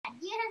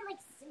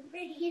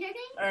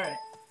Alright.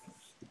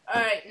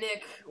 Alright,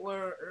 Nick,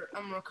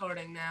 I'm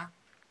recording now.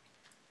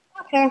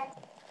 Okay.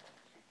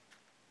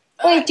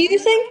 Wait, do you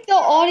think the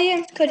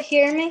audience could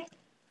hear me?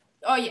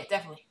 Oh yeah,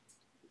 definitely.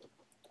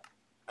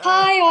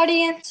 Hi,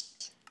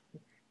 audience.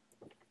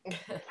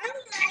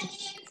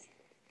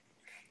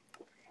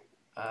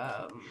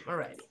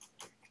 Alright.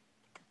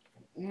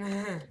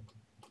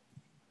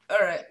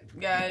 Alright,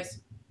 guys.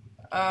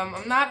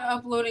 I'm not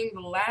uploading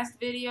the last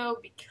video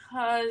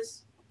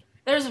because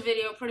there's a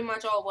video, pretty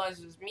much all it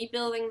was me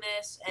building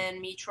this and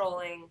me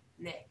trolling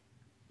Nick.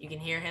 You can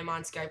hear him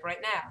on Skype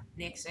right now.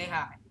 Nick, say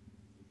hi.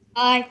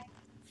 Hi.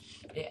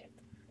 Yeah.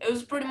 It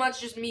was pretty much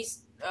just me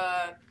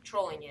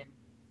trolling him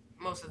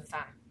most of the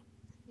time.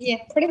 Yeah,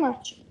 pretty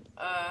much.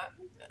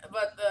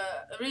 But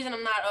the reason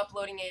I'm not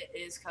uploading it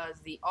is because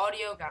the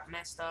audio got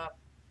messed up.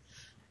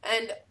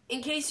 And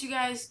in case you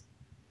guys,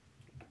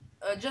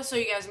 just so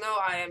you guys know,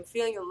 I am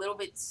feeling a little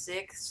bit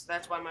sick, so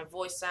that's why my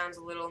voice sounds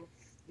a little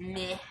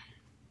meh.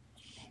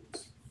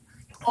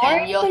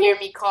 And you'll hear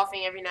me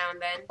coughing every now and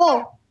then.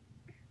 Oh.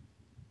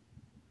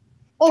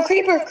 Oh,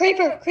 creeper.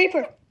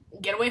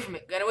 Get away from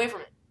it, get away from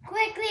it.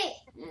 Quickly.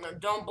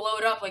 Don't blow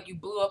it up like you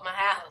blew up my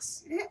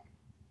house.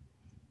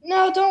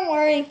 No, don't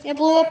worry. It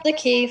blew up the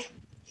cave.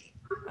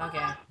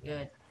 Okay,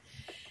 good.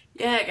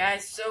 Yeah,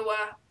 guys, so,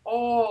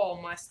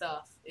 all my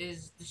stuff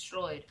is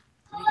destroyed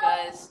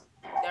because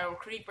there were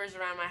creepers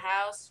around my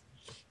house,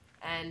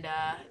 and,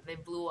 they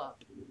blew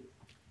up.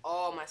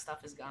 All my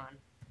stuff is gone.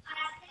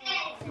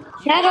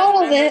 Not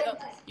all of it.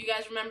 You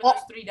guys remember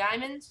those 3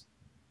 diamonds?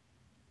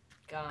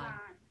 Gone.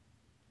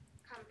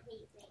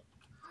 Completely.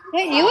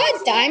 Wait, you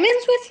had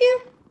diamonds with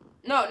you?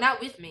 No, not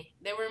with me.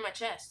 They were in my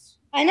chests.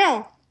 I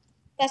know.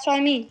 That's what I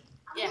mean.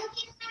 Yeah.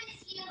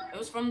 It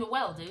was from the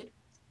well, dude.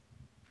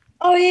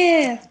 Oh,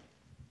 yeah.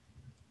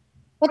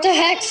 What the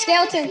heck?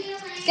 Skeleton,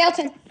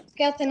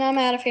 I'm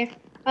out of here.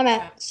 I'm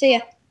out. See ya.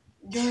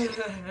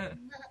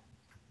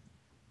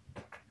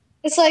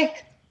 It's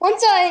like,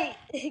 once I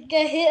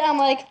get hit, I'm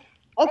like,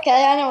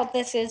 okay, I know what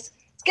this is.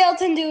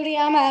 Skeleton duty,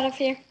 I'm out of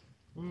here.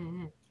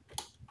 Mm-hmm.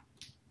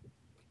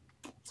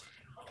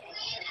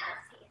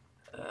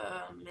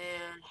 Oh,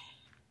 man.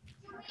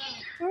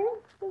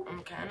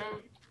 I'm kind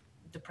of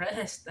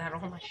depressed that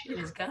all my shit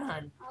is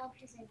gone. All of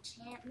his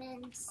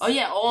enchantments. Oh,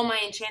 yeah, all my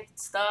enchanted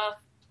stuff.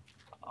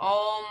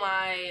 All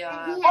my, He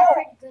has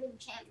pretty good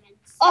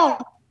enchantments. Oh,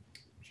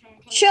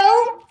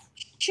 show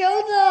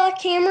the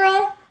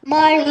camera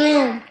my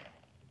room.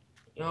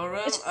 Your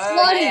room? It's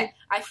flooded. Yeah,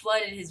 I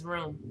flooded his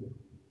room.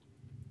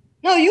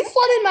 No, you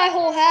flooded my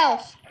whole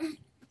house.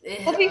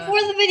 Yeah. But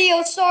before the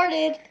video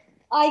started,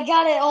 I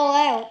got it all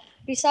out.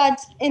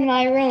 Besides in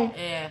my room.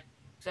 Yeah,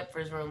 except for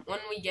his room. When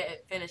we get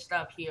it finished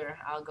up here,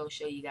 I'll go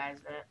show you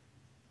guys that.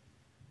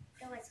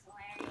 That was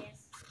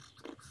hilarious.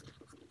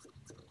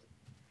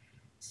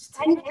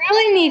 I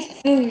really need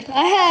food.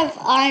 I have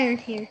iron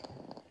here.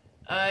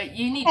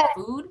 You need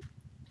food?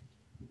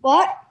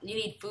 What? You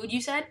need food,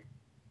 you said?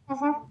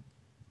 Uh-huh.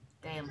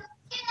 Damn.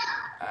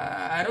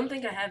 I don't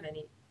think I have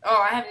any. Oh,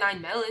 I have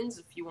 9 melons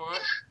if you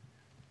want.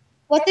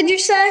 What did you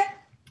say?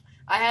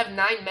 I have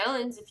 9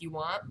 melons if you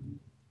want.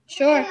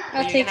 Sure, But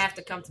I'll you're take. gonna have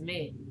to come to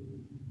me.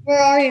 Where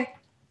are you?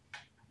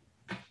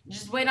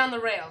 Just wait on the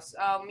rails.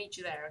 I'll meet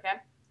you there,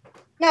 okay?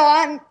 No,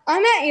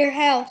 I'm at your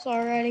house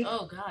already.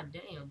 Oh, god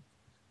damn.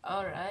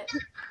 Alright.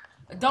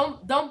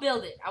 Don't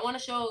build it. I want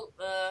to show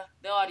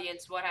the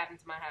audience what happened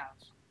to my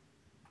house.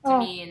 To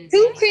me and 2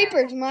 Danny's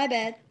creepers, house. my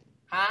bad.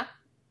 Huh?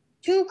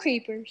 2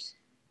 creepers.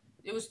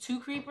 It was 2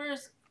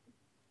 creepers?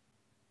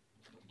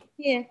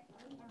 Yeah. And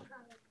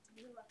probably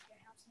blew up your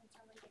house and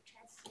some of your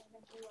chests and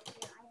then blew up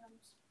your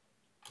items.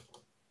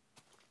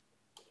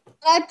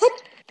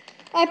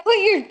 I put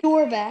your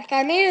door back.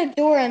 I made a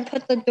door and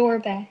put the door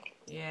back.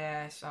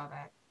 Yeah, I saw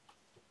that.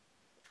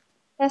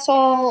 That's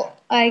all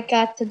I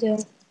got to do.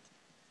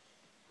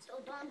 So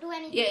don't do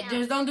anything Yeah, else.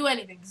 just don't do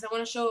anything, because I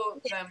want to show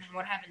them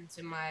what happened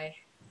to my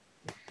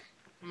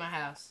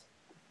house.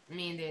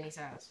 Me and Danny's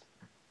house.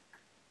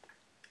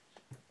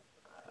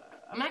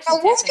 I'm actually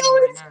Now let's testing go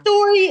it in right now.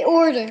 story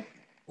order.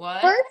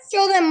 What? First,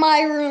 show them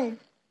my room.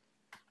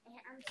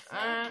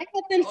 I'm I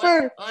got them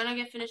first. When I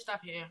get finished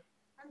up here.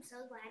 so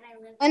glad I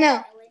live I know. in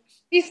a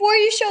village. Before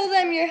you show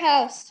them your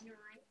house, No,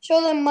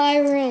 show them my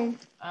room.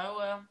 I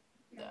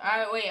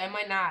will. Wait, I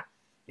might not.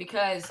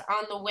 Because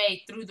on the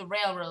way through the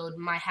railroad,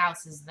 my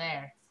house is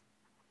there.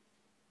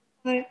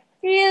 But,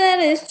 yeah, that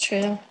is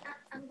true.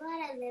 I'm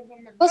glad I live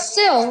in the But village.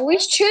 still, we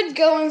should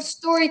go in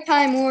story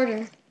time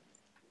order.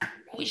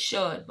 We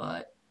should,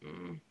 but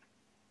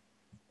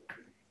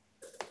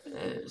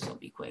this will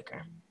be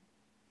quicker.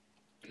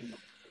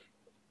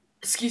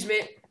 Excuse me.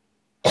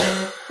 Want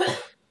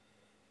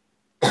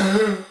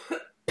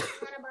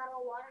a bottle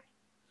of water?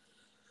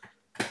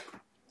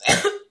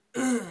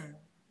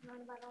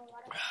 Want a bottle of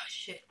water? Oh,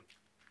 shit.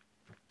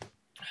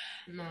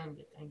 No, I'm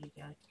good. Thank you,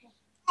 guys.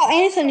 Oh,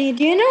 Anthony,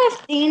 do you know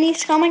if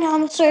Danny's coming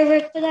on the server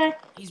today?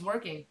 He's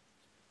working.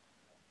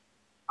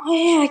 Oh,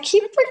 yeah, I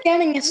keep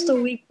forgetting it's the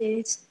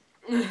weekdays.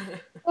 I feel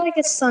like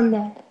it's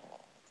Sunday.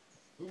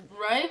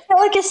 Right?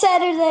 Like a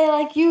Saturday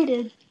like you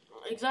did.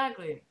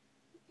 Exactly.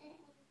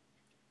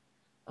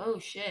 Oh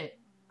shit.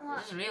 I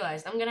just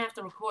realized I'm gonna have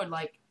to record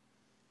like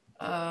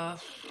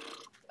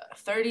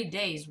 30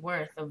 days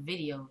worth of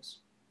videos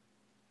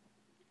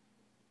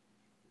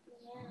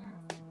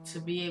to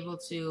be able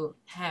to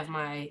have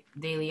my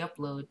daily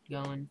upload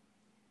going.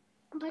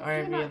 But Or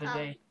you every don't other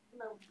day.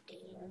 upload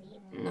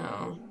daily.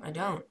 No, I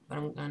don't, but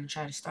I'm gonna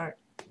try to start.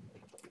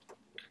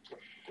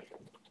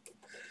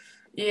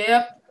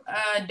 Yep,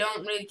 I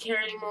don't really care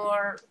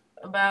anymore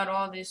about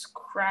all this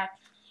crap,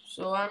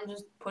 so I'm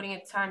just putting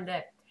it time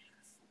debt.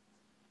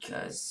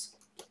 Because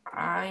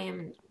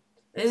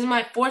this is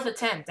my 4th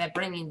attempt at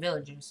bringing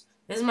villagers.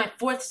 This is my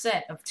 4th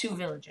set of 2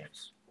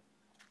 villagers.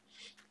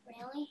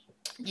 Really?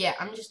 Yeah,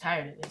 I'm just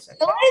tired of this.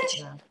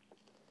 Village?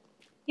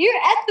 You're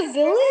at the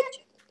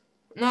village?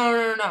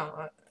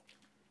 No.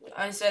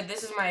 I said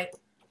this is my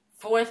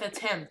 4th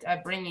attempt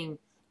at bringing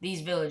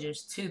these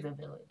villagers to the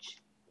village.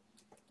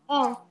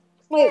 Oh.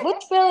 Wait,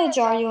 which village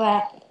are you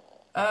at?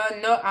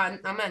 No, I'm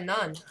at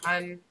none.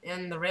 I'm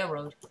in the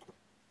railroad.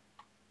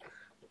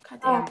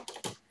 Goddamn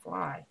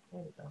fly.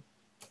 There we go.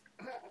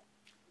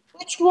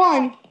 Which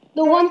one?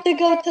 The one to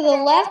go to the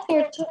left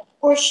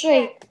or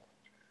straight?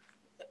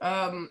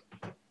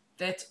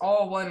 That's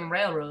all one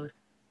railroad.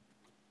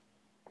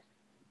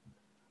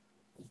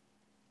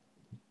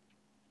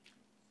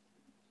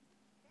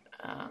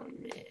 Oh,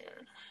 man.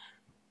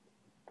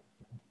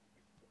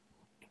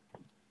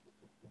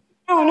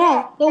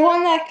 No. The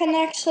one that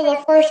connects to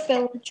the first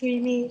village we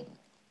need.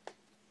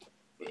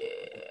 Yeah.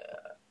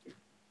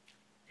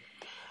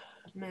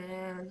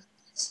 Man.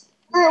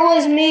 Or it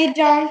was me,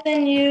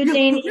 Jonathan, you,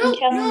 Danny, and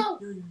Kevin. No.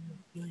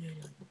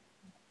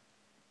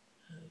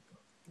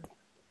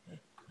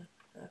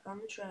 Back on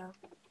the trail.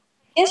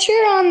 Guess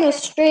you're on the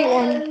straight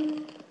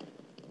one.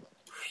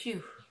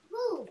 Phew.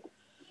 Who?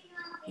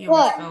 He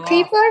almost fell What, off.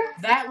 Creeper?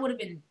 That would have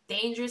been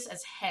dangerous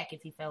as heck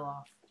if he fell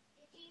off.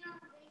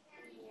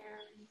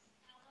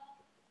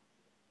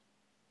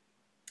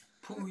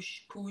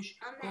 Push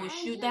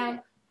you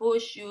down,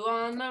 push you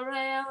on the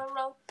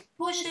railroad.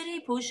 Pushity,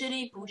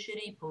 pushity,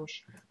 pushity,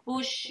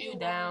 push you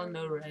down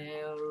the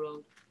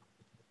railroad.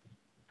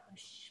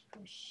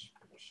 Push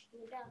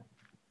you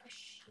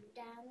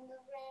down the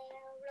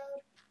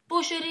railroad.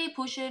 Pushity,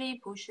 pushity,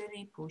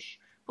 pushity,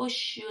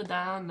 push you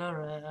down the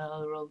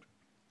railroad.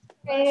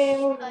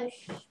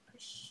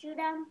 Push you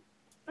down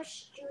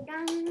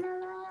the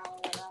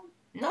railroad.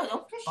 No,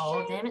 don't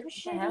fall, damn it. What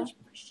the hell?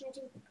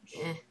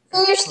 Eh. So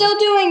you're still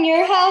doing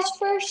your house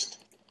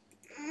first?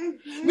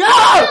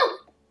 No!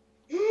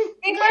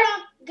 Creeper?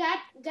 Get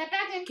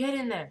back in. Get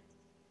in there,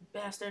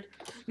 bastard.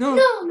 No.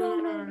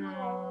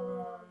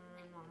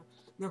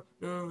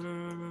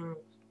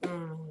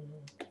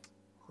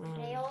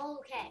 Okay,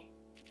 okay.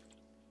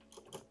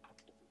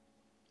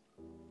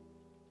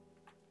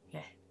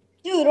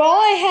 Dude,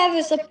 all I have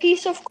is a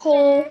piece of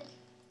coal,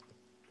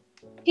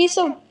 piece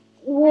of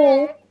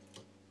wool,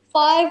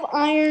 5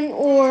 iron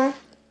ore.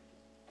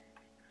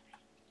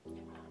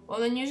 Well,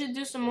 then you should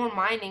do some more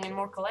mining and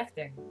more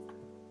collecting.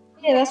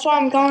 Yeah, that's what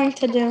I'm going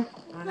to do. Okay.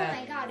 Oh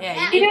my god.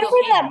 Yeah, You you remember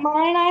go that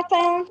mine I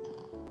found?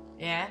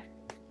 Yeah?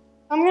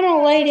 I'm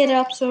gonna light it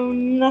up so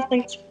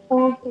nothing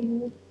spawns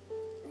in it.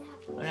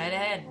 Right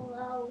ahead.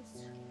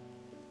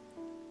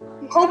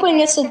 I'm hoping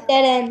it's a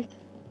dead end.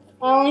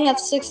 I only have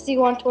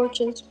 61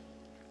 torches.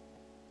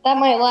 That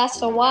might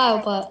last a while,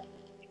 but...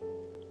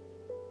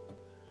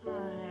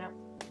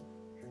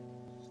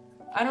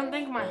 I don't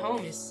think my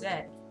home is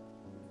set.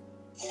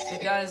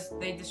 Because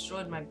they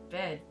destroyed my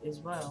bed as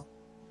well.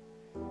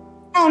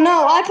 Oh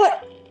no,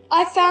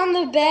 I found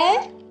the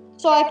bed,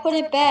 so I put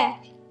it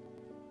back.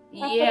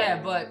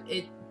 Yeah, but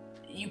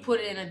you put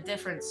it in a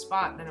different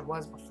spot than it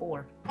was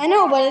before. I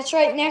know, but it's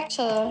right next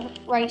to the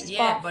right spot.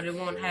 Yeah, but it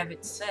won't have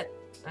it set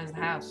as the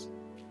house.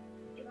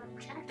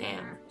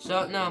 Damn.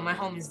 So, no, my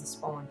home is the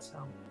spawn,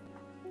 so...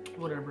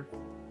 Whatever.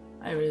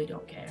 I really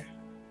don't care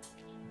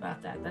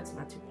about that. That's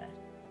not too bad.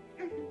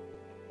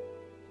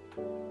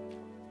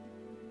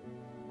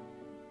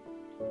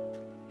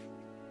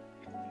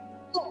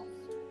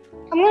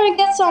 I'm gonna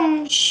get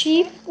some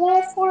sheep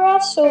wool for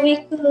us so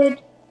we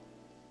could,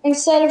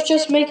 instead of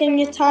just making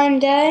a time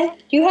day.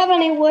 Do you have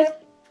any wood?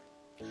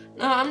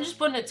 No, I'm just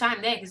putting a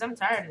time day because I'm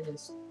tired of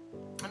this.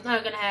 I'm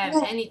not gonna have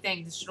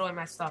anything destroy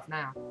my stuff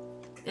now.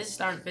 This is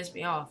starting to piss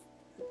me off.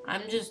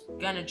 I'm just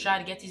gonna try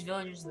to get these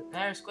villagers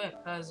there as quick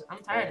because I'm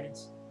tired of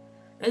this.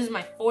 This is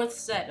my 4th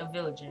set of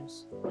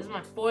villagers. This is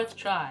my 4th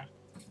try.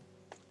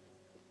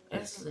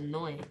 This is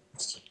annoying.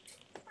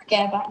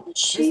 Forget about the This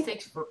sheep.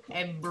 takes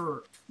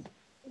forever.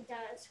 It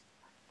does.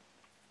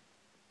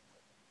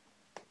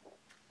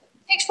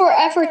 It takes for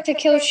effort to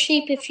kill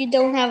sheep if you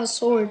don't have a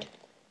sword.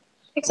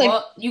 It's like,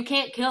 Well, you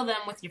can't kill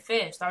them with your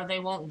fist or they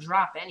won't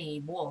drop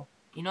any wool.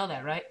 You know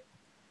that, right?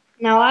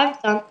 no,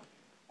 I've done.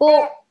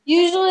 Well,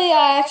 usually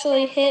I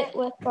actually hit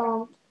with,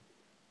 oh,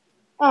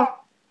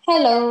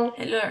 hello.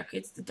 Hey, look,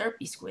 it's the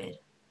derpy squid.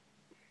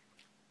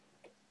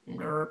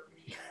 Derp.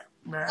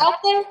 Derp. Out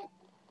there?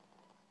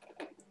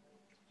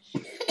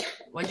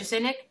 What'd you say,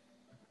 Nick?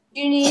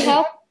 Do you need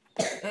help?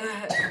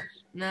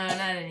 No,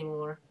 not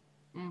anymore.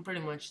 I'm pretty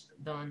much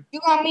done.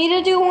 You want me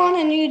to do one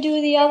and you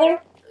do the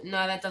other?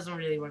 No, that doesn't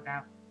really work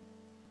out.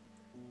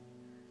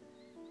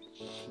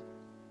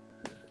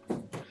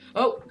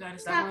 Oh, gotta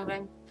stop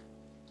moving.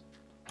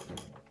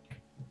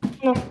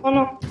 No, oh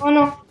no, oh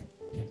no.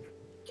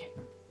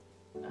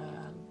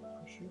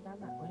 Push you down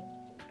that way.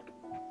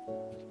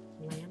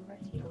 Land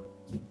right here.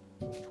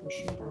 Push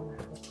you down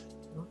that way.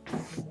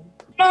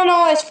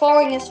 No, it's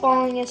falling, it's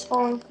falling, it's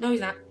falling. No,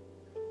 he's not.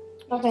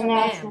 Okay,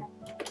 now it's not.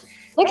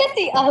 Look at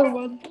the other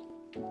one.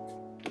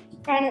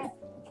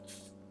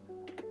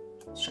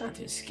 He's trying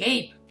to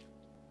escape.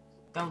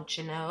 Don't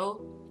you know?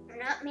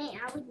 Not me.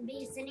 I would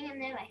be sitting in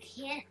there like,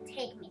 can't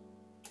take me.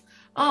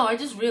 Oh, I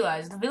just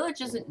realized the village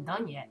isn't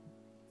done yet.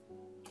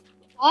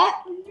 What?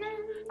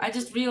 I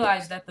just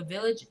realized that the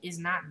village is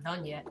not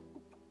done yet.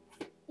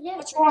 Yeah.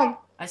 Which one?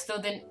 I still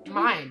didn't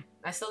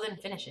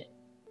finish it.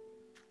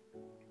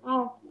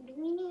 Oh.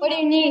 What do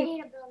you need? We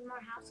need to build more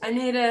houses. I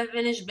need to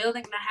finish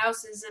building the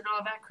houses and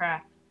all that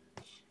crap.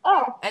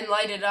 Oh. And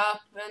light it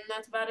up, and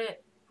that's about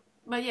it.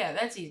 But yeah,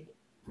 that's easy.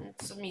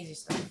 It's some easy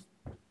stuff.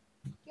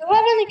 You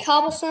have any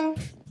cobblestone?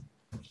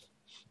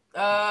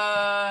 No,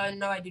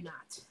 I do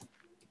not.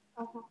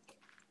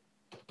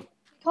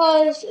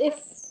 Because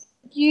if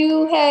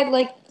you had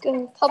like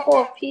a couple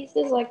of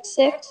pieces, like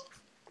 6.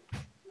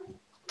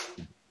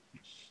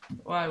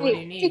 Why? What Wait, do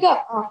you need? You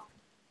got,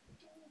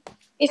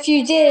 if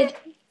you did,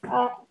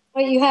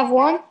 wait, you have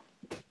 1?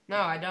 No,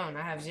 I don't.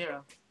 I have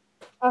 0.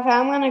 Okay,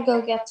 I'm gonna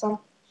go get some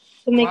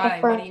to make Why? a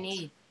What furnace. do you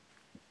need?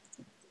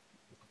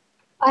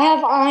 I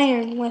have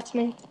iron with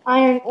me,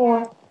 iron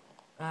ore,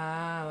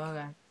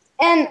 Okay.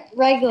 and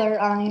regular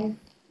iron.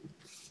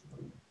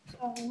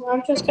 So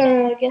I'm just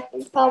gonna get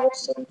some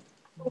cobblestone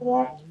for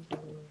that.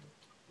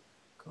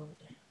 Go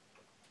there.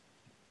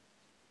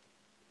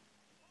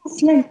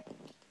 Slim.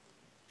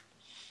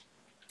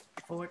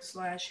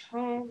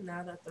 /home.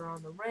 Now that they're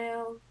on the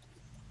rail.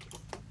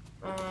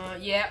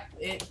 Yeah,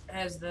 it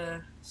has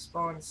the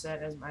spawn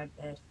set as my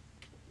bed.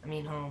 I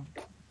mean home.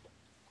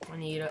 I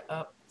need to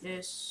up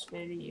this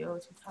video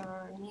to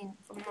tiny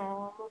from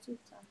normal to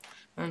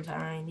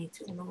tiny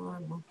to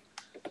normal.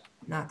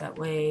 Not that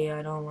way.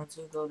 I don't want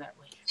to go that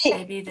way. Hey,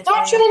 Maybe this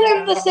don't way show I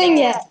them the thing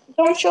yet.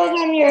 Don't show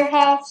them your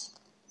house.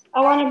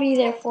 I want to be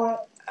there for it.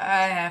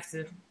 I have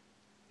to.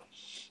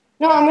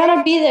 No, I'm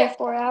gonna be there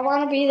for it. I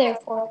want to be there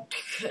for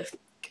it.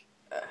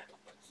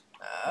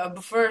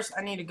 But first,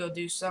 I need to go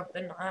do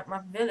something at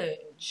my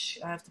village.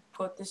 I have to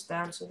put this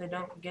down so they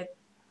don't get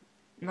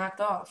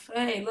knocked off.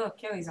 Hey, look,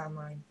 Kelly's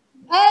online.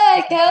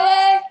 Hey,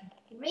 Kelly.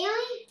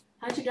 Really?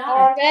 How'd you die?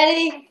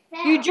 Already?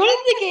 You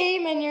joined the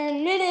game and you're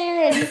in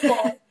midair and you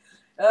fall.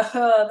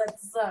 Oh, that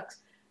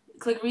sucks.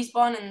 Click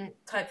respawn and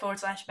type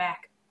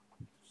 /back.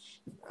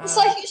 It's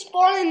like you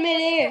spawn in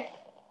midair.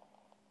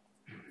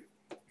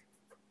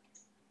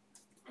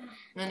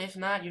 And if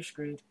not, you're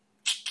screwed.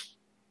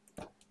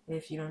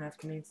 If you don't have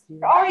commands to do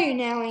Where that. are you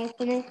now,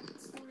 Anthony?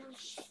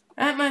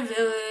 At my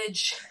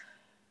village.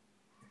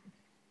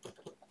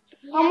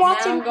 I'm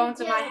watching. Now I'm going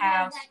to my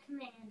house.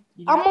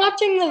 I'm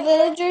watching the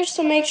villagers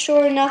to make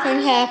sure nothing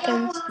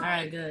happens.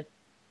 Alright, good.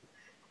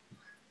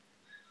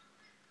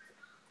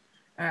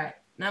 Alright,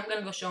 now I'm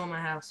gonna go show them my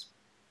house.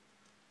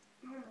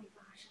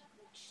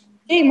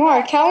 Hey,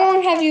 Mark, how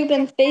long have you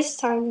been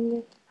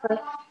FaceTiming her?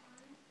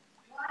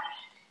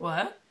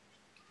 What?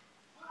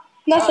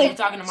 Nothing. Oh, you're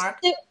talking to Mark?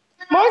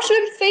 Mark's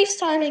been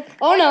FaceTiming.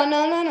 Oh,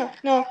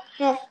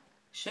 no.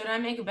 Should I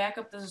make a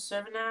backup as a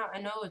server now? I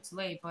know it's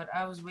late, but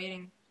I was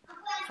waiting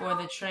for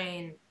the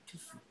train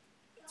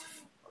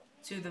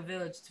to the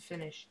village to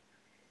finish.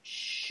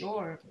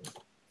 Sure.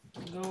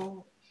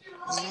 Go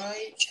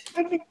right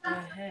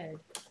ahead.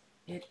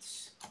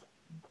 It's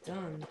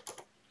done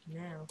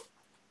now.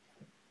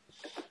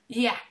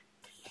 Yeah.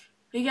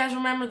 You guys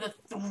remember the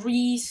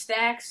 3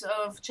 stacks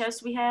of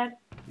chests we had?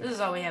 This is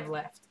all we have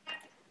left.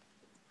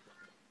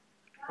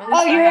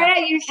 Oh, you're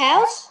at your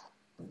house?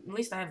 At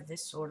least I have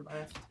this sword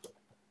left.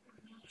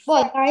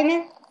 What,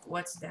 diamond?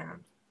 What's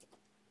down?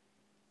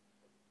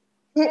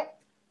 The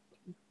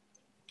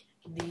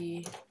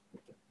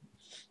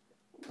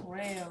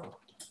railroad.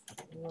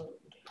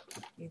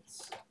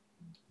 It's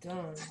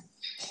done.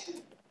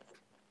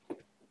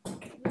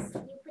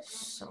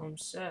 So I'm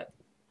set.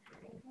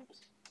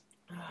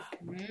 Oh,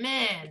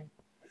 man.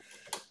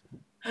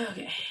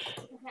 Okay.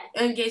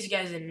 In case you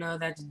guys didn't know,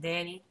 that's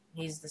Danny.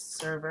 He's the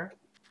server.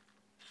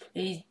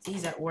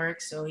 He's at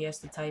work, so he has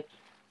to type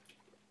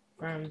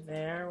from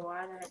there.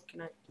 Why the heck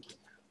can I?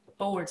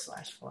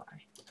 /fly.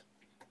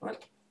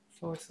 What?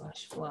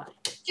 /fly.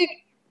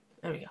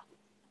 There we go.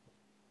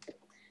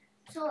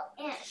 So,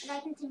 should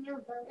I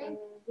continue building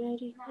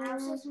the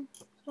houses?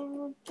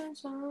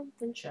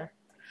 Something, sure.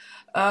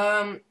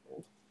 How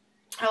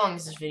long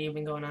has this video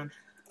been going on?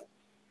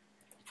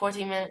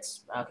 14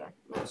 minutes? Okay.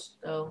 That's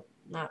still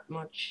not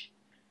much.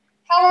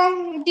 How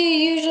long do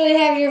you usually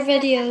have your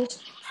videos?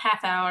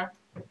 Half hour.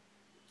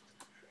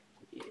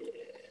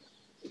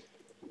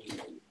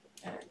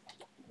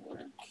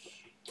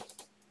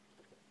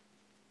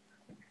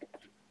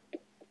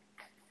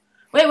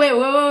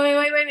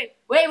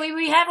 Wait,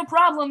 we have a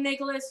problem,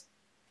 Nicholas.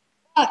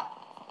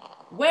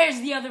 Where's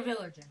the other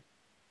villager?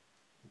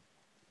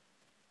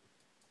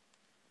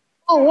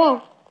 Oh,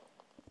 whoa.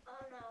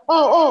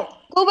 Oh no.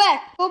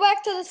 Go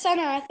back to the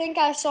center. I think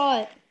I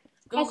saw it.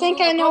 I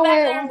think I know go back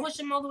where there it and went. push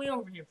him all the way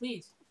over here,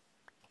 please.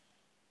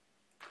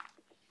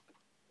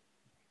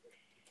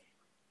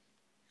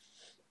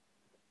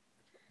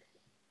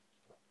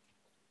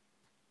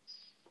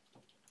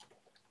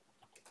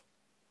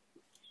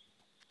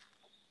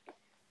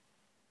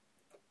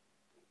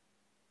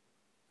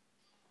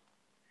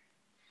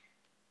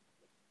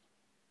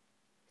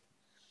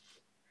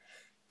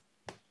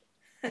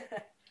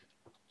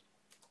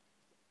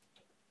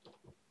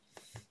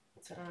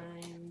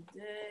 Time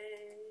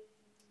day.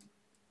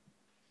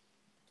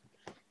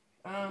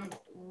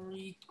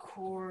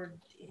 Recording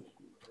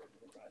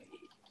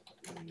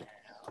right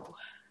now.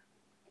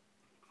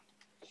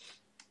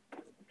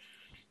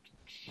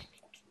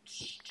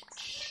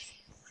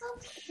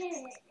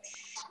 Okay.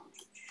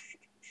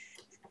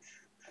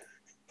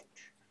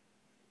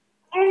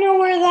 I don't know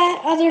where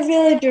that other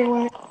villager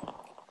went.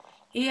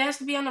 He has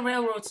to be on the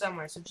railroad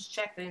somewhere, so just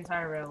check the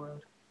entire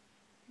railroad.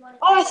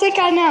 Oh, I think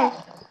I know.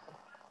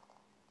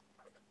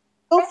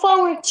 Go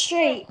forward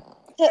straight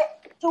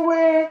to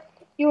where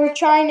you were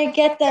trying to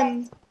get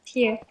them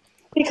here.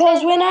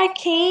 Because when I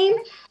came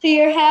to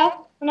your house,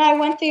 when I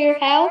went to your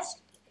house,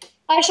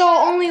 I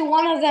saw only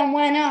one of them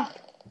went up.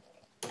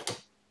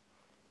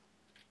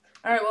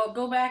 Alright, well,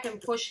 go back and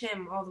push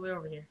him all the way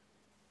over here.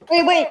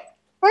 Wait.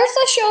 First,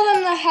 let's show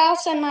them the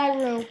house and my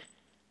room.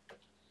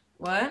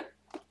 What?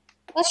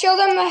 Let's show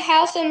them the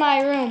house and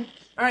my room.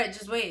 Alright,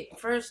 just wait.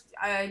 First,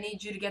 I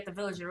need you to get the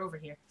villager over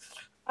here.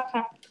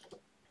 Okay.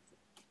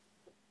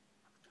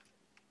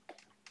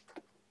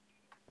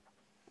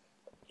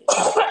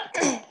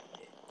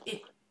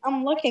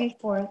 I'm looking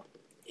for it.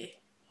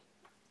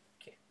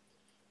 Okay.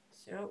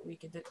 So, we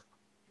could do...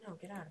 No,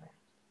 get out of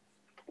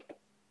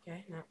there.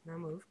 Okay, now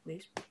move,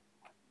 please.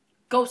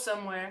 Go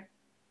somewhere.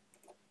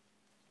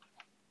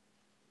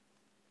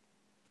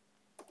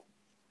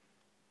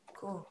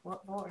 Cool,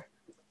 what more?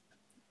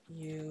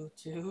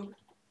 YouTube.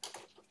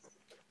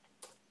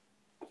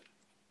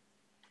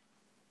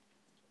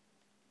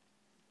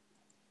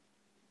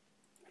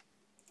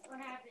 What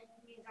happened?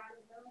 You got a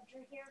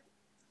villager here?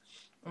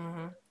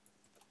 Uh-huh.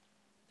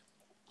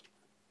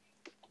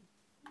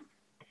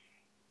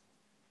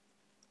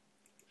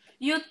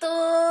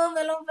 YouTube,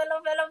 hello.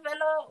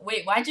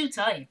 Wait, why'd you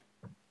type?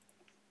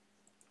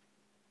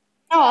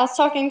 No, I was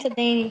talking to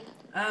Danny.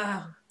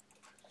 Oh.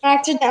 I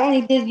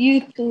accidentally did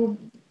YouTube.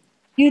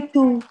 We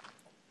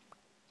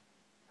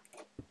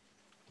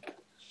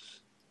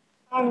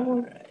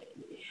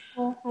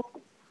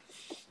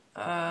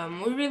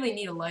really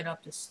need to light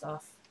up this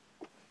stuff.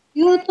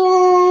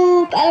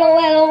 YouTube.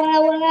 Hello.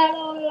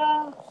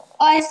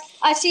 Oh,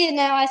 I see it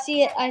now. I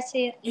see it.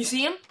 You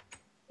see him?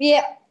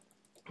 Yeah.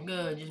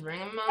 Good, just bring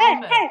him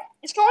on back. Hey,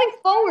 it's going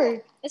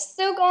forward. It's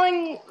still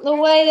going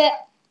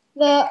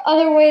the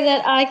other way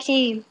that I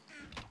came.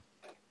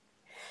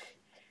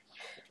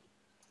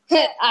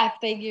 I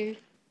figured.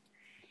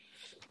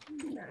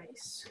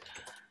 Nice.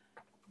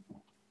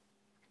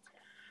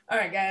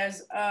 Alright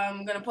guys,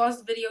 I'm gonna pause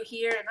the video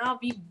here and I'll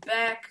be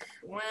back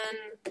when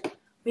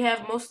we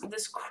have most of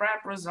this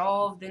crap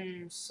resolved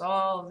and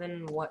solved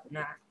and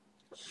whatnot.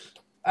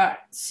 Alright,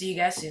 see you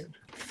guys soon.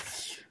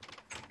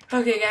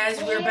 Okay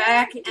guys, we're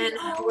back and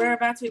we're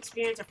about to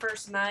experience our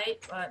first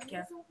night, but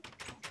yeah.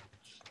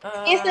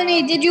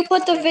 Anthony, did you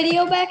put the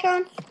video back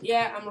on?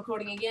 Yeah, I'm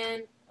recording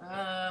again.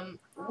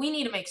 We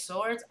need to make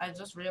swords, I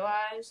just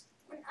realized.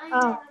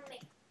 I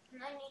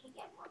need to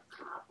get more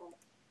cobble.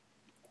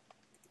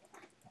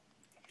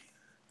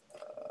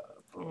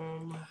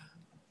 Boom.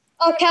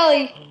 Oh,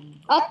 Kelly,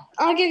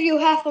 I'll give you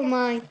half of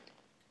mine.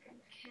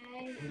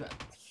 Okay.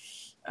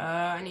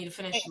 I need to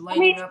finish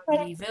lighting up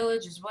the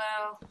village as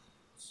well,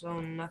 so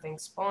nothing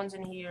spawns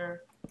in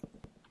here.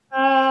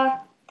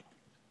 Here,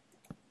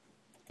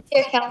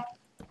 Kelly.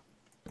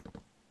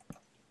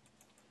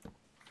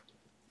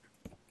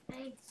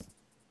 Thanks.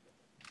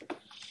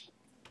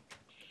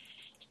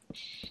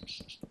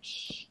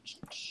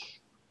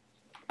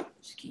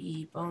 Just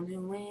keep on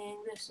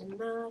doing this and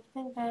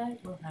nothing bad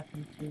will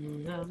happen to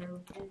the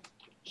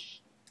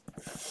village.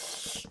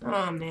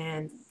 Oh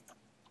man.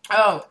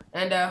 Oh,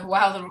 and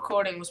while the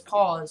recording was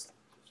paused,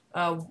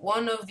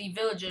 one of the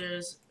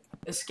villagers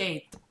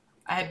escaped.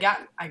 I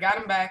got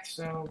him back,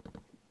 so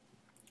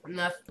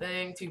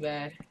nothing too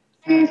bad.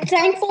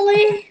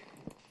 Thankfully,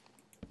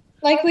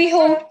 like we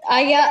hoped,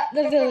 I got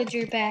the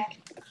villager back.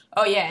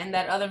 Oh yeah, and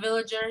that other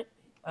villager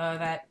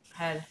that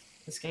had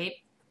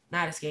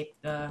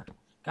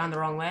gone the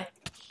wrong way,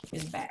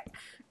 is back.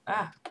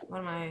 Ah, what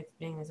am I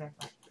being attacked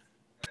by?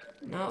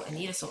 No, I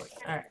need a sword.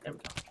 Alright, there we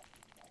go.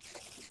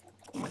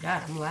 Oh my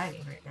god, I'm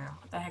lagging right now.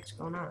 What the heck's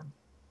going on?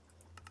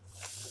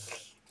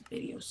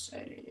 Video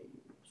settings.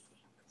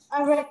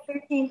 I read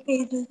 13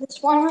 pages.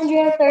 It's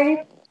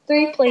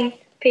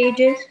 133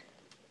 pages.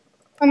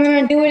 I'm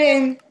gonna do it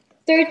in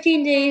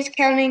 13 days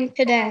counting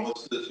today.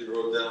 What's this? You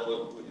wrote down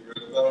what you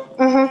read about?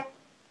 Uh-huh.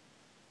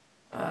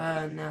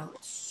 Now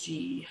let's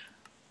see.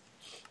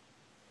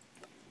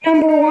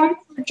 Number 1,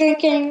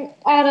 drinking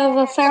out of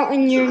a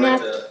fountain You you're should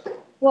write not... that.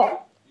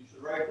 What? You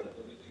should write that.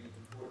 Everything is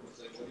important.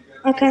 Say, what do you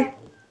guys Okay.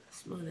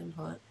 Smooth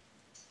input.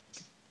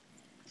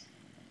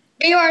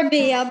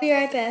 BRB, I'll be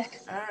right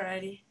back.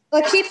 Alrighty.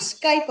 But keep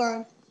Skype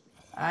on.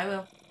 I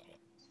will.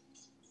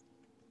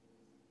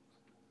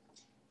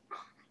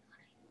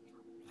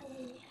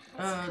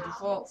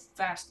 Default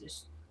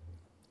fastest.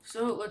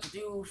 So let's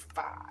do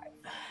 5.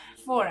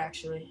 4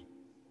 actually.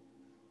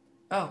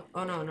 Oh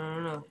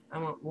no. I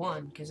want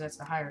 1 because that's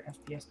the higher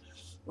FPS.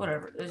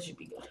 Whatever, this should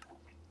be good.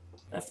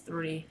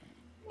 F3.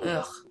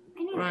 Ugh.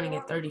 Running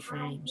at 30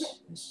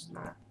 frames. This is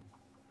not.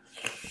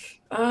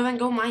 Then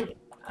go mine it.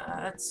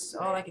 That's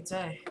all I can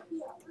say.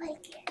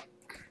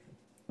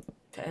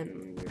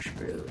 Pen, you're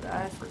screwed.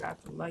 I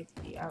forgot to light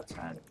the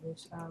outside of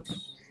this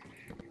house.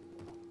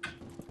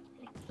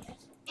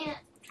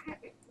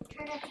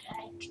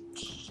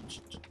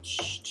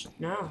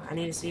 No, I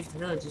need to see if the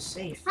village is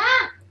safe.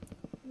 Ah!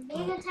 I'm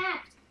being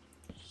attacked.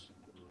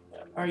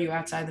 Are you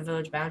outside the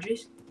village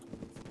boundaries?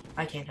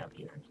 I can't help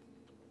you then.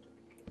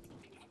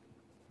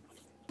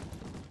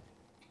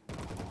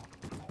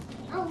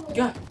 Oh.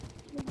 Go.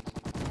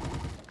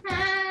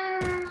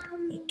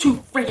 2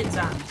 friggin'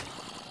 zombies.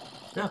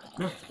 No.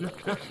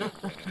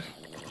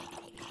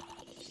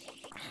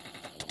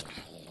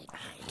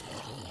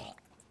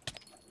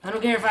 I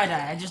don't care if I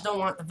die. I just don't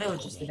want the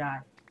villagers to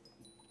die.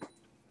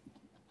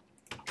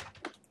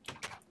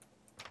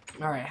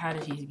 Alright, how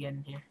did he get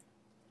in here?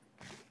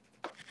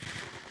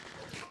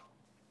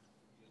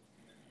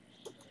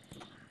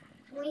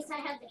 At least I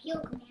have the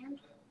heal command.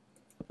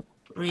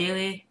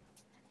 Really?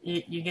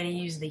 You're gonna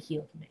use the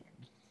heal command.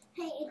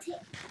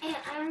 Hey,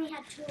 I only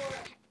have 2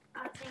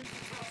 things to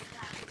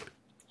tell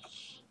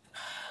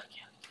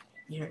you.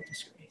 You're a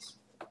disgrace.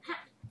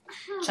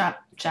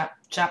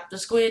 Chop the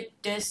squid,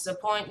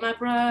 disappoint my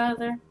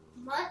brother.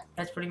 What?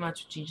 That's pretty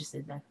much what you just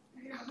did there.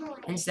 No,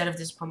 Instead of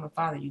disappoint my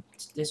father, you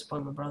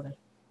disappoint my brother.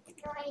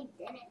 no, I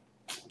didn't.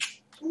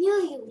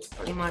 You used.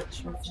 Pretty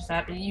much what just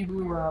happened. You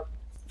blew up.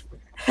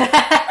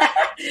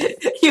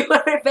 You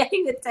weren't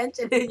paying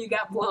attention and you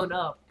got blown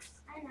up.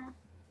 I know.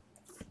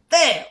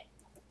 Fail!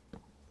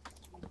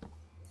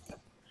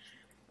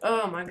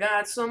 Oh my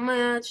god, so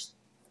much.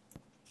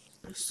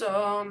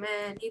 So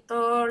many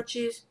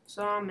torches,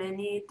 so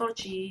many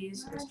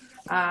torches.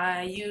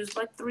 I used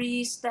like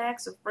 3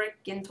 stacks of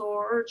frickin'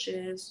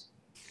 torches.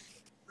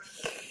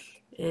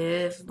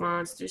 If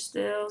monsters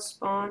still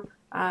spawn,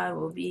 I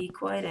will be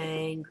quite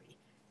angry.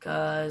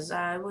 'Cause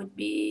I would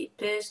be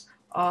pissed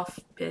off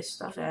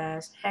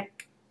as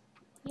heck.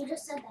 You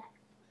just said that.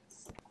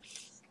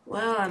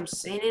 Well, I'm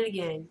saying it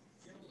again.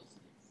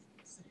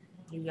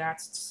 You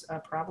got a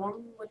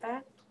problem with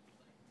that?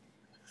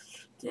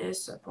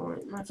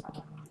 Disappoint my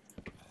father.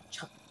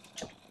 Chop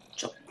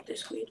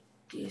this squid.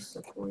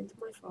 Disappoint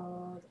my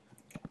father.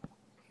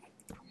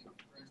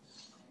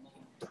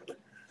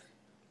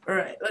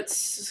 Alright,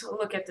 let's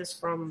look at this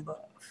from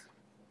above.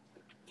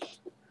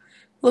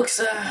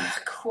 Looks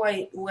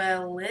quite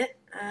well lit.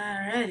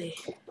 Alrighty.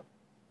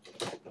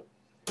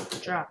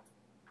 Drop.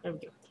 There we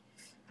go.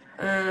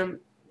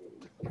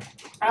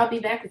 I'll be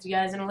back with you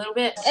guys in a little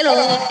bit. Hello.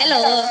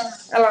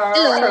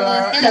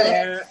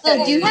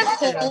 Oh, do you have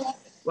Hello. coal?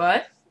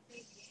 What?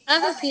 I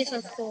have a piece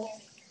of coal.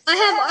 I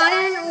have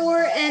iron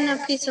ore and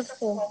a piece of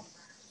coal.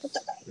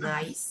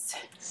 Nice.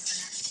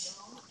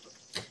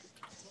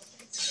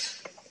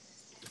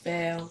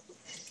 Fail.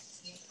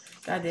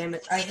 God damn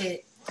it. I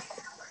hit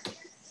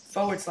 /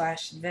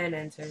 then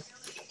enter.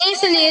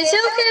 Anthony, is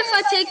it okay if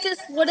I take this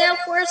wood out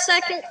for a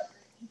second?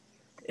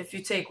 If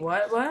you take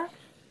what?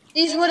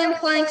 These wooden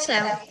planks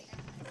out.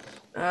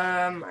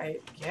 I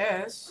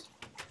guess.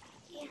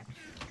 Yeah.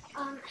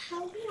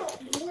 How do you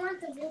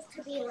want the roof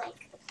to be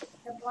like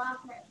the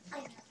block that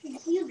like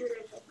you do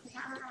it?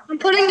 I'm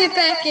putting it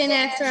back in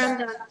after I'm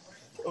done.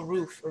 A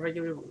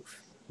regular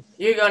roof.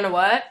 You're gonna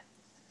what?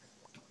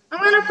 I'm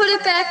gonna put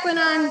it back when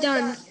I'm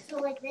done. So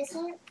like this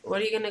one?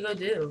 What are you gonna go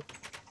do?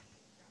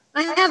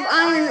 I have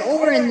iron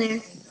ore in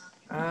there.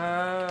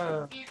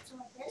 Oh, And so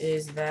like this?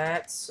 is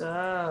that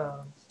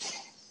so?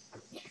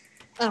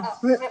 Oh,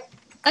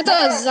 I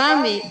thought it was a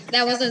zombie.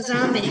 That was a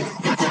zombie.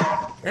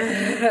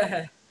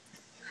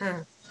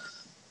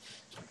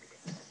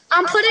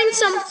 I'm putting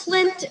some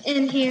flint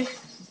in here.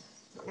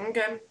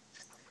 Okay.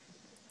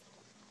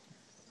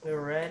 We're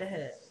right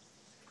ahead.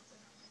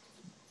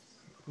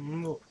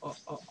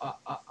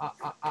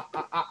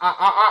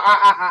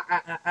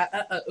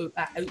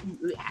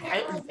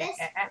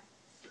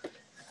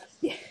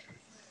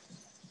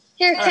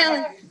 Here,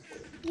 Kelly.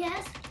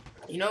 Yes.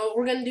 You know what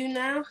we're gonna do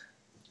now?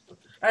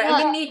 Alright,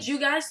 I'm gonna need you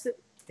guys to.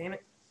 Damn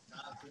it.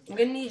 I'm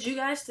gonna need you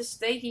guys to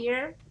stay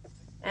here.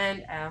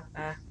 And.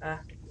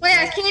 Wait,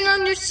 I can't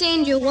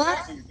understand you.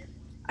 What?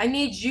 I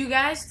need you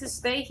guys to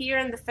stay here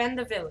and defend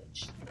the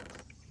village.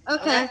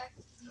 Okay.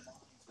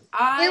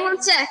 Wait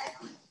 1 sec.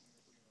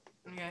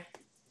 Okay.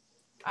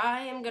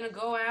 I am gonna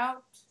go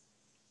out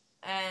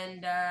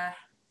and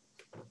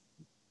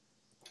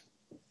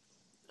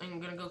I'm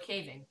gonna go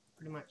caving,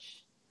 pretty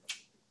much.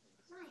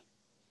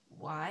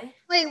 Why?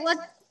 Wait, what?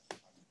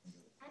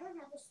 I don't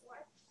have a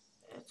sword.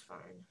 It's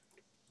fine.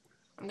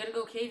 I'm gonna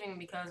go caving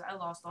because I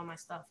lost all my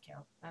stuff,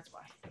 Kel. That's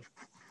why.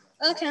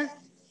 Okay. I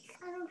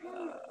don't have it.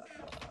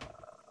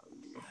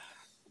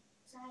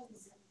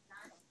 Besides,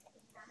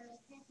 diamond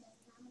pick and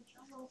diamond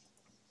shovel.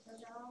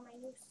 Those are all my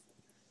use.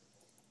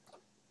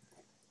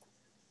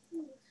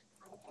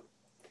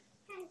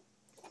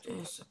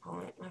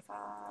 Disappoint my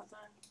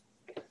father.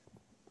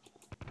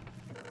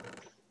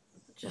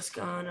 Just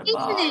gonna Ethan,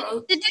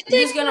 borrow. did you I'm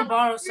take just gonna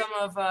borrow some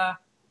of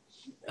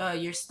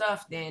your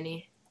stuff,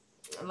 Danny.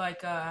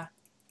 Like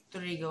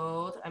 3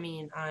 gold. I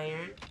mean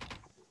iron.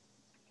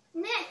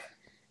 Nick!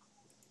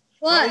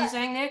 What are you what?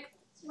 saying, Nick?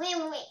 Wait.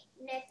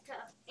 Nick,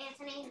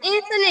 Anthony.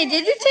 Anthony,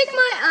 did you take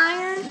my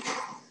iron?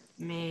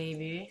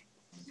 Maybe.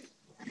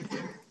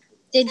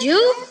 Did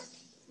you?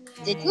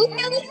 Yeah. Did you,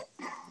 Kelly?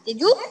 Did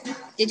you?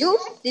 Did you?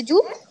 Did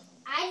you?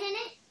 I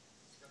didn't.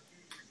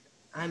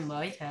 I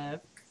might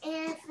have.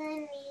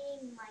 Anthony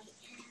might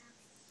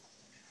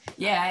have.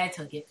 Yeah, I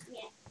took it.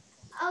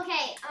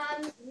 Okay,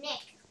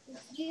 Nick,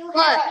 do you have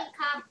What?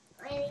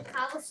 any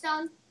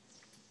cobblestone?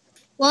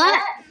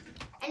 What?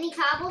 Any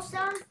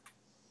cobblestone?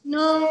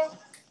 No.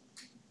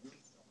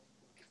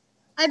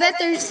 I bet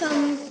there's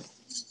some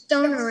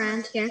stone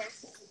around here.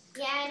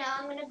 Yeah, I know.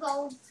 I'm gonna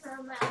go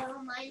to my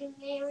little mining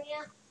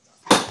area.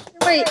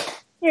 Wait,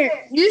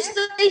 here. You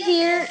stay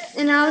here,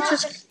 and I'll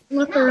just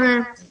look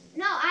around.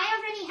 No, I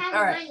already have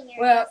All a right. mining area.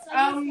 Well, so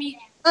you stay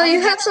there. Oh,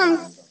 you have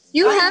some.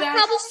 You I'll be have back.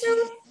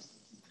 cobblestone?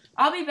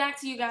 I'll be back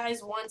to you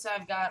guys once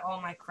I've got all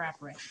my crap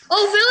ready.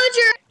 Oh,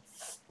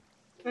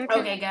 villager.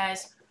 Okay,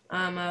 guys.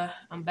 I'm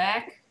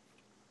back.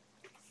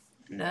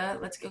 And,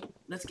 let's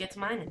get to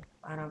mining.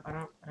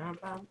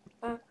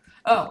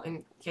 Oh,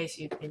 in case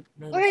you didn't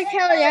notice. Okay,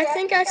 Kelly. I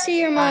think I see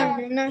your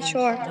mine. I'm not in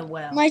sure. The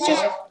well. Might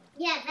just.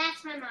 Yeah,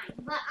 that's my mine.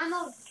 But I'm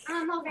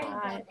already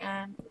I built it.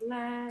 am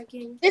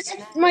lagging. This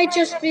might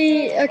just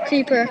be a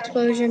creeper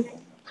explosion.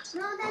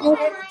 No, that's Oh.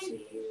 my mine.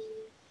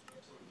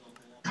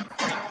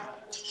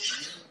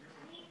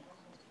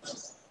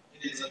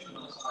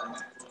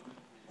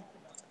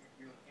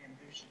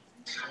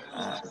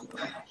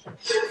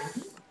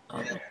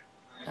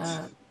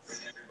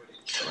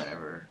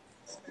 Whatever.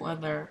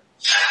 Weather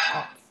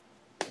off.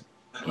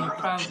 Yeah,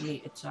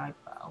 probably a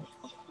typo.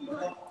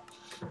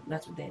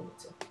 That's what David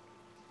said.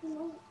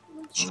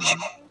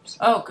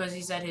 Oh, because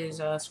he said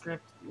his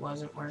script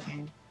wasn't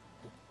working.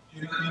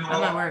 That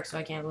might work, so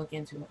I can't look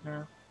into it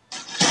now.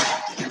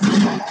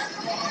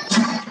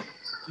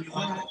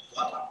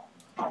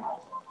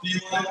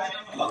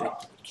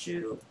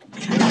 Shoot.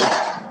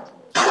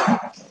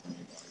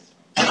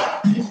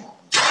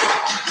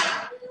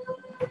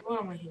 What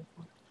am I here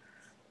for?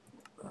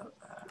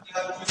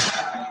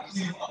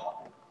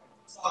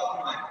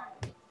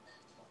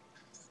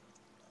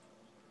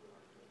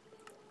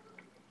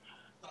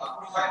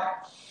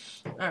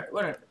 Alright,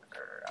 whatever.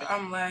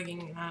 I'm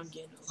lagging. I'm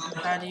getting.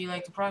 How do you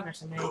like the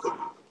progress I made?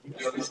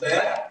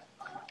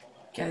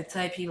 Gotta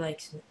type he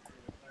likes it.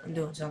 I'm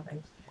doing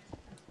something.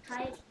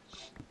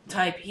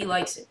 Type he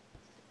likes it.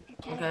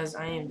 Because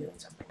I am doing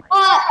something like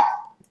that.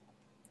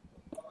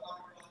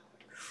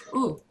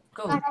 Ooh,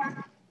 go.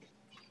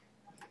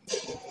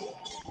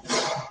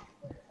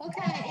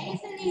 Okay,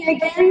 Anthony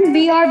again.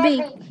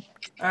 BRB.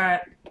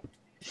 Alright.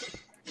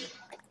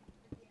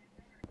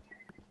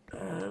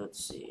 Let's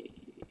see.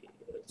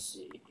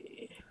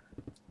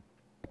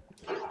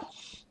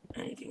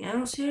 Anything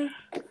else here?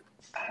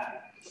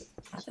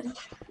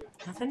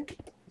 Nothing?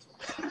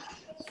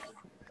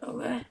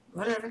 Okay,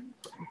 whatever.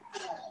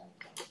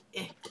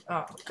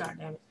 Oh, god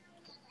damn it.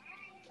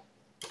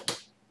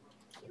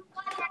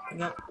 I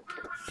got.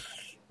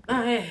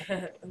 Oh,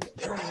 yeah. Look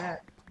at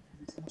that.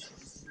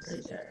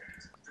 Right there.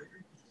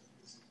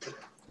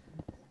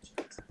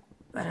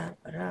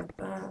 Ba-dum.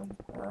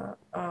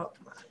 Oh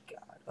my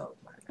god.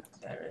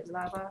 There is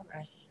lava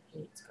right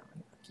here. It's going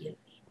to kill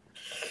me.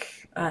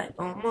 I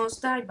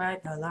almost died by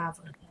the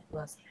lava that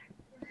was there.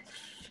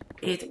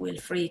 It will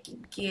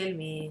freaking kill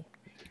me.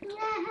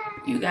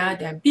 You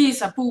goddamn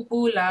piece of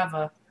poo-poo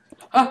lava.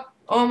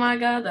 Oh my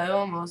god, I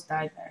almost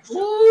died there.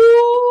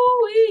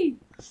 Woo-wee.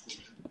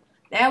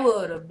 That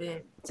would have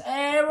been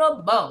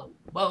terrible.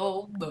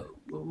 Oh,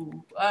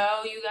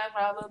 you guys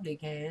probably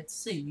can't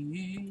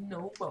see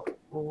no more.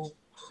 Ooh.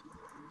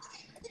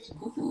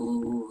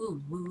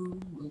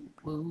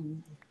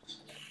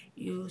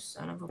 You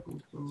son of a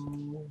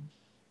poo-poo.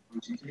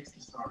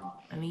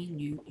 I mean,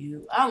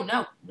 you. Oh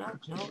no, not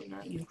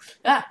you.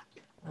 Ah,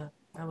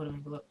 that would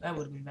have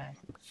been bad.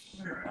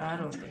 I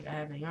don't think I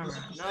have any armor.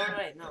 No,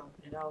 right, no,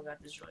 it all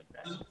got destroyed.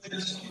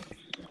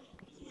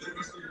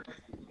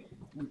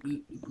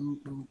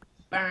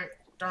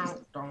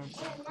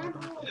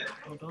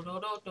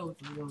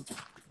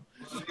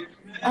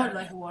 I would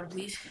like a water,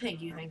 please.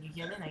 Thank you, Kelly.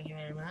 Thank you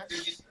very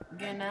much.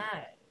 Good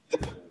night.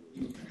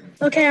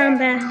 Okay, I'm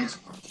back.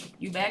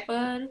 You back,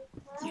 bud?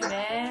 You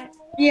back?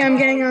 Yeah, I'm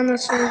getting on the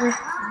server.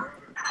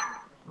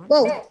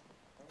 Whoa.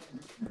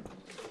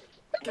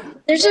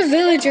 There's a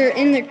villager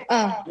in the...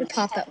 Oh, it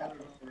popped up.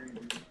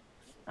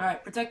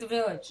 Alright, protect the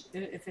village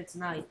if it's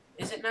night.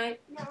 Is it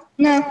night?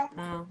 No.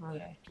 No?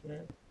 Okay,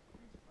 good.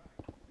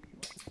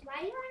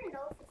 Why do you want to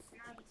know if it's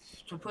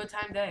nice? So put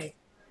time day.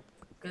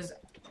 Because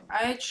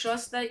I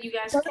trust that you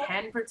guys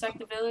can protect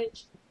the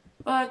village.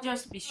 But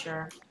just to be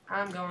sure,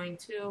 I'm going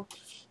to.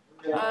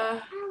 Yeah.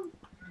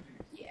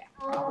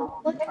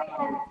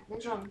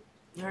 What's wrong?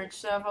 You hurt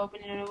yourself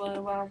opening it a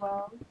little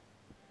while.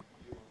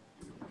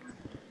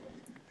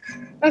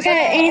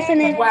 Okay,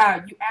 Anthony.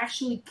 Wow, you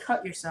actually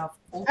cut yourself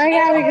I opening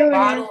gotta a go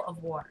bottle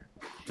of water.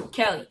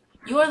 Kelly,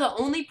 you are the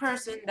only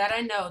person that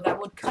I know that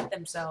would cut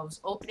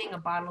themselves opening a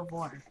bottle of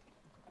water.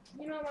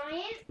 You know why I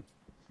am?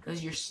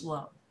 Because you're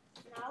slow.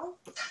 No.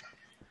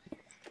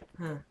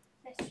 Huh.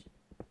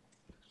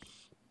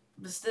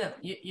 But still,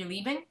 you're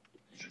leaving?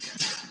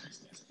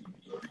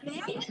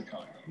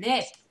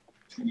 Nick.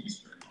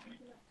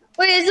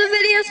 Wait, is the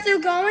video still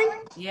going?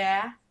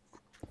 Yeah.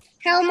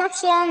 How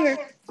much longer?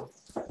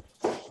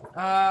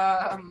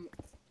 I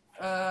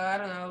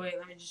don't know. Wait,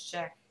 let me just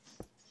check.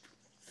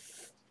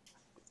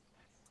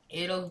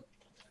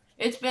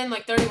 It's been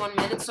like 31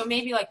 minutes, so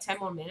maybe like 10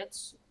 more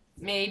minutes.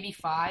 Maybe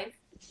 5.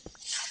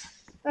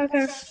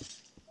 Okay.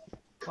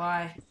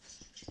 Why?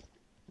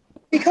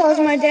 Because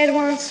my dad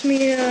wants me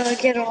to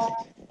get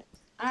off.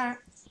 Alright.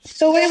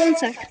 So wait 1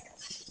 second.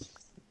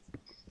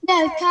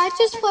 Dad, can I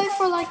just play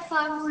for like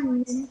 5 more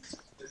minutes?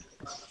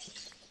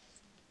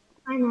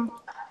 I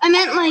know. I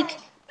meant like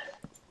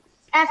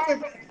after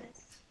breakfast.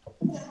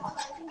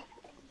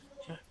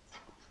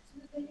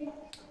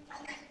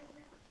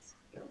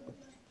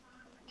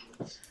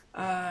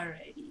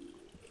 Alrighty.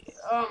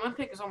 Oh, my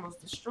pick is almost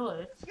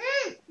destroyed.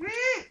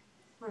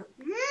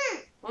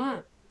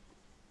 What?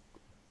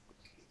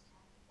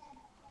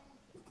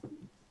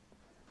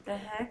 The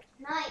heck?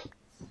 Night.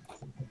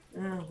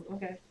 Oh,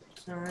 okay.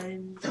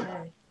 Time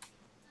day.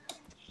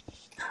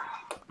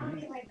 I'll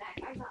be right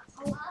back. I got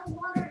a lot of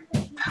water.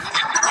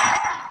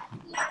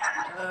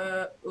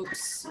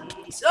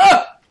 Oopsies.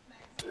 Oh!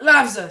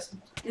 Lava.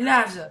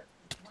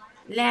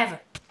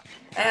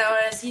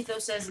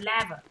 Zito says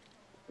lava.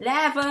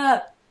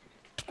 Lava!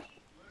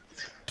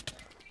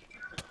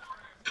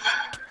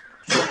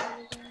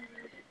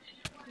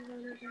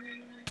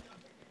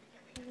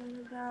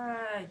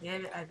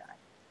 Damn it, I died.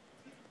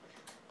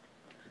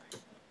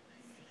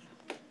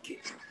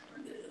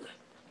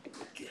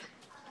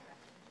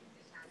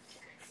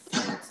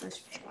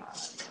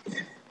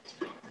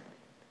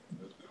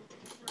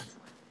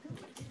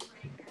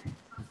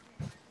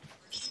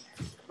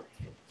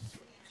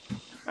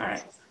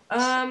 Alright.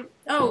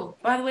 Oh,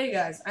 by the way,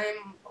 guys,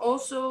 I'm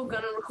also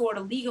gonna record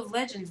a League of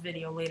Legends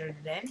video later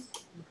today.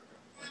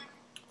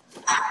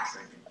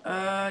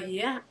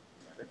 Yeah.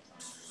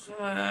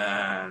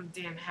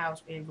 Damn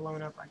house being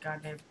blown up by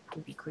goddamn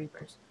poopy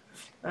creepers.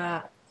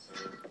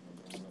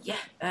 Yeah,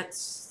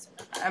 that's...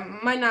 I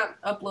might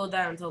not upload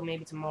that until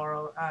maybe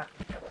tomorrow. I'm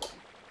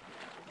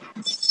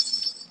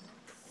just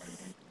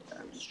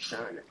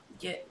trying to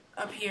get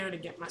up here to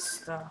get my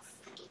stuff.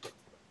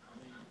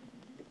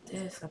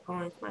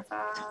 Disappoint my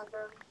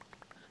father.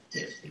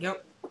 Here we go.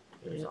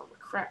 Here's all my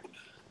crap.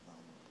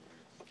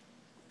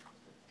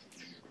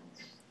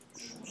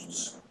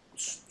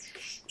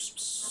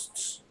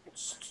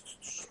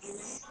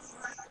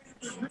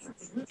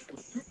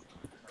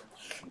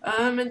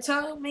 And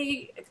tell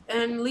me,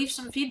 and leave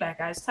some feedback,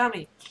 guys. Tell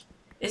me,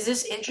 is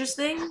this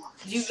interesting?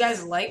 Do you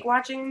guys like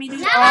watching me do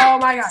this? Oh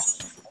my gosh.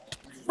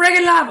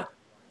 Friggin' lava!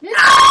 No!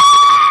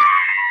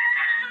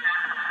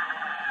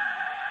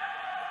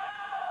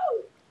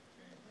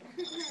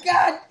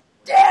 God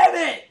damn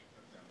it!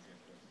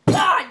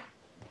 God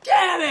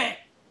damn it!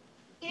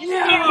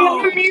 No!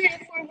 1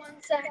 minute for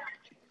 1 second.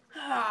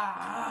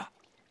 Ah,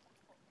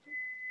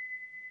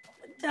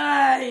 I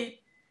died.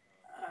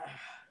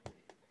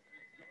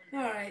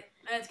 Alright,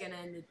 that's gonna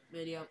end the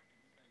video.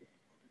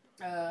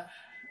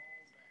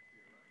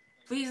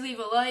 Please leave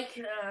a like,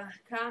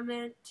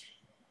 comment,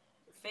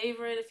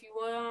 favorite if you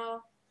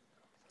will,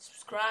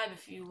 subscribe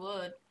if you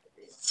would.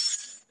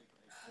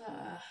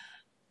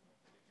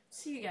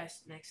 See you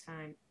guys next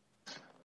time.